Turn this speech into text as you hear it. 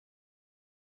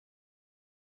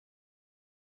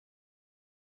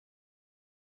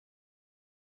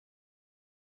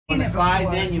When it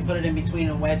slides in, you put it in between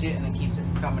and wedge it, and it keeps it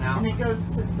from coming out. And it goes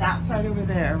to that side over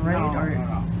there, right?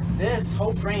 No. This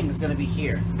whole frame is going to be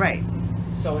here. Right.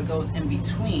 So it goes in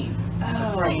between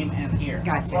the frame and here.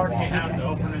 Gotcha. Or do you have to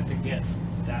open it to get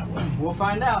that way? We'll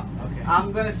find out. Okay.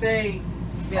 I'm going to say,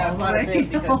 yeah, quite a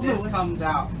bit, because this comes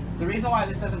out. The reason why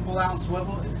this doesn't pull out and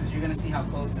swivel is because you're going to see how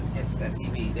close this gets to that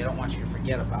TV. They don't want you to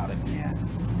forget about it. Yeah.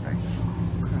 Sorry.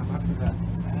 Oh, crap, I forgot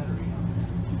the battery on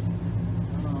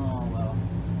it. Oh, well.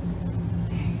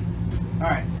 Dang it.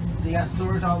 Alright, so you got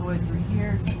storage all the way through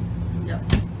here. Yep.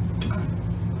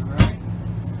 Alright.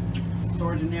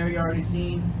 Storage in there you already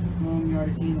seen. Room you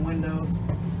already seen. The windows.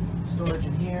 Storage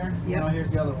in here. Yep. Now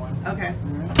here's the other one. Okay.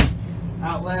 Alright.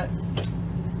 Outlet.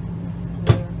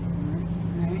 There.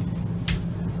 Alright.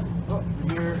 Oh,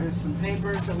 here is some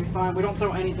papers that we find. We don't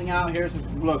throw anything out. Here's a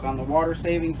look on the water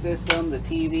saving system, the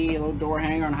TV, a little door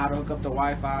hanger on how to hook up to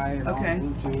Wi-Fi, and all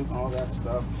Bluetooth, all that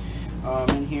stuff.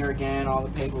 In here again, all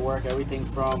the paperwork, everything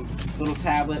from little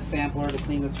tablet sampler to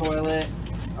clean the toilet,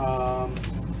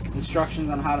 instructions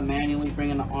on how to manually bring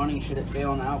in the awning should it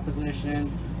fail in the out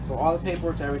position. So all the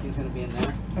paperwork to everything's going to be in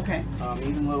there. Okay.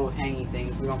 Even little hanging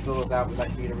things, we don't throw those out. We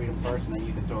like for you to read them first, and then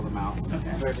you can throw them out.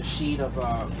 Okay. There's a sheet of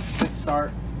quick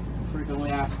start,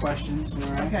 frequently asked questions.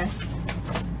 All right. Okay.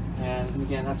 And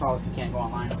again, that's all if you can't go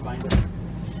online and find it.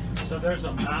 So there's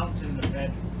a mount in the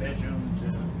bedroom to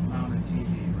mount a TV,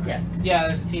 right? Yes. Yeah,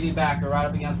 there's a TV backer right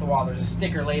up against the wall. There's a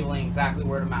sticker labeling exactly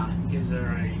where to mount it. Is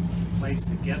there a place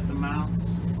to get the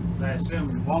mounts? Because I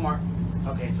assume Walmart.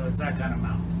 Okay, so it's that kind of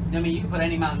mount. I mean, you can put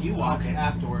any mount you want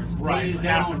afterwards. Right. They use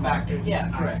their own factory.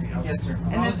 Yeah, correct. See, okay. Yes, sir.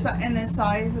 And the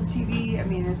size of TV, I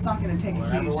mean, it's not going to take a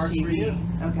Whatever huge works TV. for you.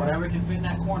 Okay. Whatever can fit in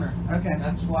that corner. Okay.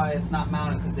 That's why it's not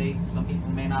mounted, because some people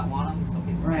may not want them, some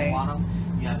people may want them.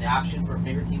 You have the option for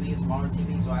bigger TVs, smaller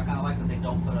TVs, so I kind of like that they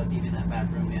don't put a TV in that back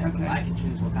room yet, because I can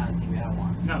choose what kind of TV I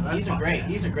want. No, that's These are great. Yeah.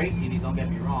 These are great TVs, don't get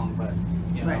me wrong, but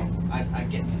you know, I'd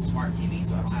get me a smart TV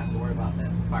so I don't have to worry about that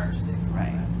Fire Stick.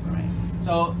 Right.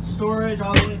 So storage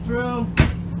all the way through.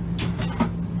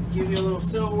 Give you a little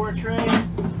silverware tray.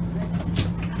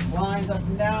 Lines up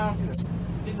and down.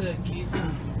 Get the keys.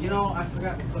 You know, I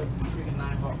forgot to put a freaking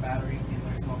 9-volt battery in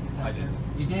their smoke detector. I did.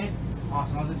 You did?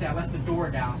 Awesome. I was gonna say I left the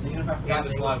door down, so even if I forgot,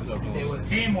 the slide was open. they would.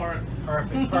 Teamwork.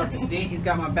 Perfect. See, he's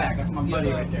got my back. That's my buddy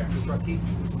right there. The truck keys.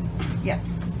 Yes.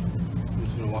 I'm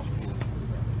just gonna wash my hands.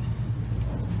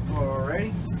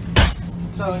 Alrighty.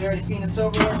 So you already seen the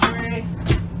silverware tray.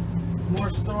 More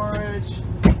storage.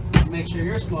 Make sure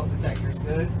your smoke detector is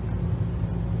good.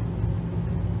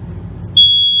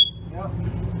 Yep.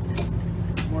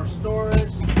 More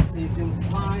storage. See if you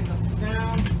can lines up and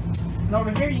down. And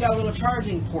over here you got a little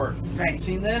charging port. Right.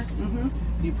 Seen this?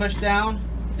 Mm-hmm. You push down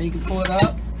and you can pull it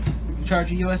up. You can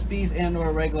charge your USBs and or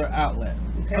a regular outlet.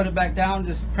 Okay. Put it back down,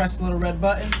 just press the little red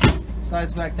button,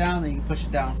 slides back down, then you can push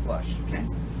it down flush. Okay.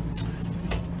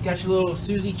 Got your little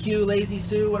Susie Q, Lazy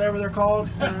Sue, whatever they're called.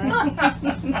 You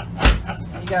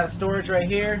got a storage right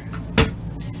here.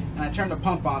 And I turned the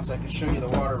pump on so I can show you the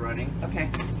water running. Okay.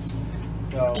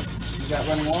 So you got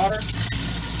running water,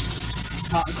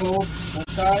 hot and cold, both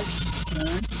sides.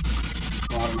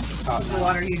 Well, I don't know if it's hot Is the now.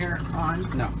 water heater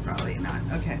on? No. Probably not.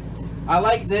 Okay. I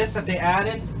like this that they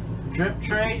added, drip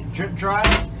tray, drip dry,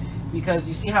 because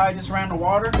you see how I just ran the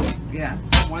water? Yeah.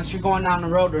 Once you're going down the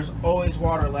road, there's always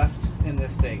water left in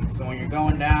this thing. So when you're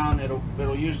going down, it'll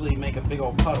usually make a big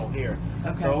old puddle here.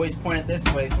 Okay. So always point it this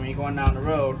way, so when you're going down the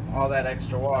road, all that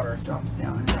extra water Drops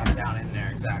down. drops down in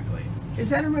there. Exactly. Is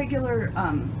that a regular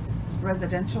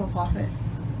residential faucet?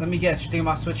 Let me guess, you're thinking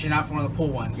about switching out for one of the pool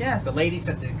ones. Yes. The lady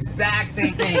said the exact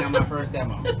same thing on my first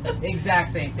demo. Exact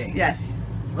same thing. Yes.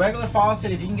 Regular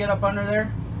faucet, if you can get up under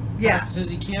there, Yeah.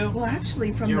 Suzy Q. Well,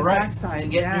 actually, from You're the right. back side. You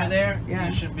get through there, Yeah.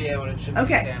 you should be able to. It should be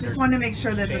Okay. standard. Just want to make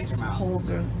sure that Change the them out. holes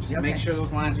are. Just Okay. make sure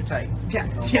those lines are tight. Yeah.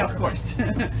 No Yeah. water. Of course.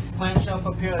 Plant shelf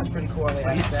up here, that's pretty cool. I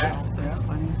like that. That's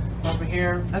funny. Over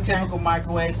here, Okay. typical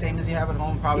microwave, same as you have at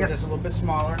home, probably Yep. just a little bit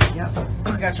smaller. Yep.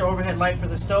 You got your overhead light for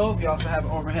the stove. You also have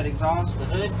overhead exhaust, the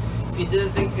hood.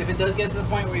 If it does get to the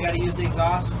point where you got to use the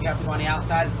exhaust, you have to go on the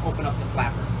outside and open up the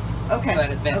flapper Okay. so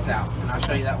that it vents Okay. out. And I'll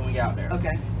show you that when we get out there.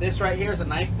 Okay. This right here is a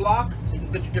knife block, so you can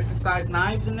put your different size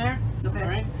knives in there. Okay. All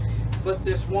right. Flip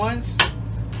this once,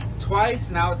 twice.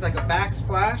 Now it's like a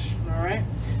backsplash. All right.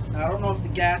 Now I don't know if the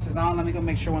gas is on. Let me go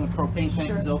make sure when the propane tank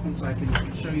is open so I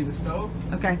can show you the stove.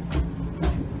 Okay.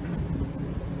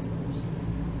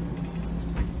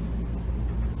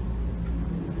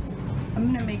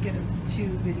 I'm gonna make it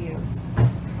 2 videos.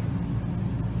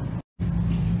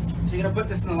 So you're gonna put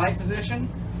this in the light position.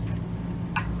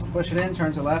 Push it in,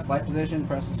 turn to left, light position,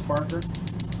 press the sparker.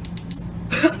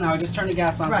 Now I just turn the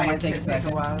gas on, so it might take a second.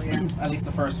 Take a while, yeah. At least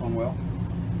the first one will.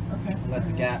 Okay. Let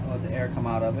the air come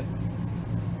out of it.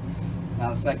 Now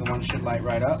the second one should light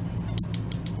right up.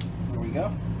 There we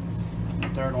go. The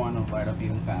third one will light up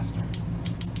even faster.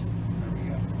 There we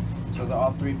go. So they're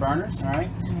all 3 burners, all right?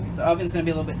 The oven's going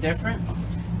to be a little bit different.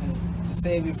 And to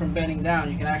save you from bending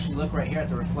down, you can actually look right here at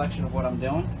the reflection of what I'm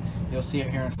doing. You'll see it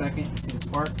here in a second. See the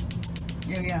spark?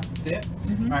 Yeah. See it?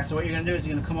 All right, so what you're going to do is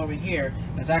you're going to come over here,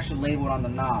 and it's actually labeled on the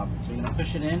knob. So you're going to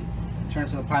push it in, turn it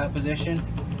to the pilot position.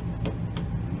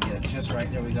 Get it just right.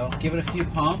 There we go. Give it a few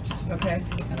pumps. Okay.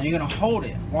 And then you're going to hold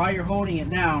it. While you're holding it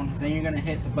down, then you're going to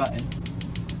hit the button.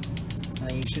 And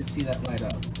then you should see that light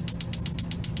up.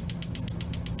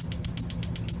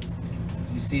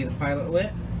 Do you see the pilot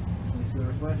lit? Do you see the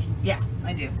reflection? Yeah,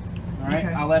 I do. All right,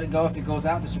 Okay. I'll let it go. If it goes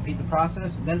out, just repeat the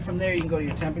process. Then from there, you can go to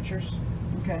your temperatures.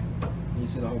 Okay. And you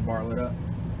see the whole bar lit up.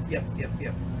 Yep. All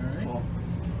right. Cool.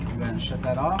 Go ahead and shut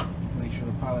that off. Make sure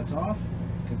the pilot's off.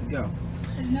 Good to go.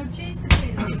 There's no cheese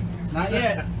potatoes in there. Not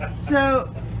yet.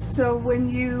 So when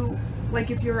you, like,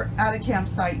 if you're at a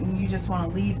campsite and you just want to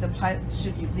leave the pilot,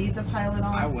 should you leave the pilot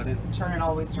on? I wouldn't.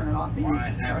 Always turn it off. And Or use I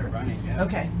the have it starter. running. Yeah.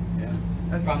 Okay. Yeah.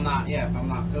 Okay. If I'm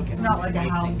not cooking. It's not like a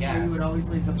wasting house gas. where you would always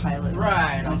leave the pilot on.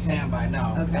 Right, on Okay. standby,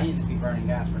 no. Okay. Then you just be burning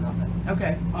gas for nothing.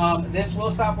 Okay. This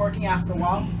will stop working after a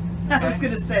while. I was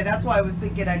gonna say, that's why I was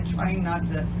thinking I'd try not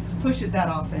to push it that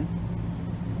often.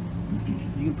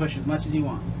 You can push as much as you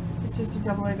want. It's just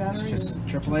a AA battery? It's just a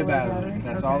AAA battery.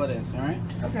 That's all it is, alright?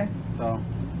 Okay. So,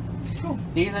 Cool.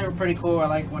 these are pretty cool. I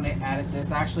like when they added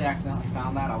this. I actually accidentally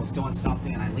found that. I was doing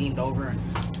something and I leaned over and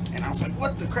I was like,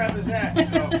 what the crap is that?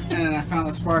 So, and then I found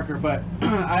the sparker. But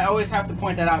I always have to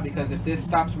point that out because if this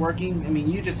stops working, I mean,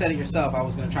 you just said it yourself. I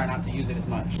was going to try not to use it as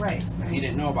much. Right. Because you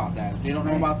didn't know about that. If you don't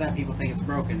know about that, people think it's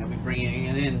broken. They'll be bringing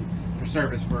it in for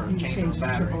service for a You change change of the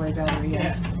battery. AAA battery,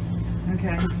 yeah.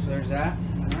 Okay. So there's that.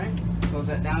 All right. Close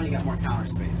that down. You got more counter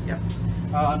space. Yep.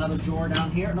 Another drawer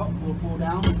down here. Nope. We'll pull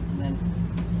down and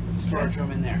then storage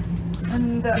room in there.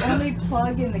 And the only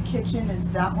plug in the kitchen is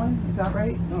that one? Is that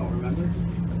right? No, remember?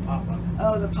 The pop-up.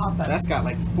 Oh, the pop-up. That's got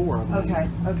like 4 of them. Okay.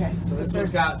 Okay. So this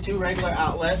one's got 2 regular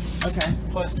outlets. Okay.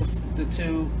 Plus the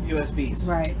 2 USBs.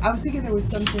 Right. I was thinking there was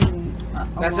something.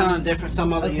 That's along- on a different.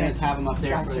 Some other Okay. units have them up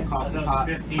there for the Gotcha. coffee Those pot.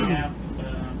 15 amp.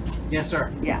 Yes,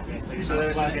 sir. Yeah. Okay, so you're So not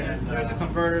there's plugging in. there's a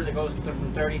converter that goes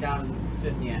from 30 down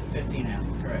to 15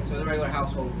 amp. Correct. So the regular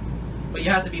household, but you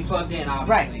have to be plugged in,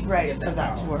 obviously. Right. to Right. get For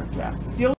that power. to work. Yeah. The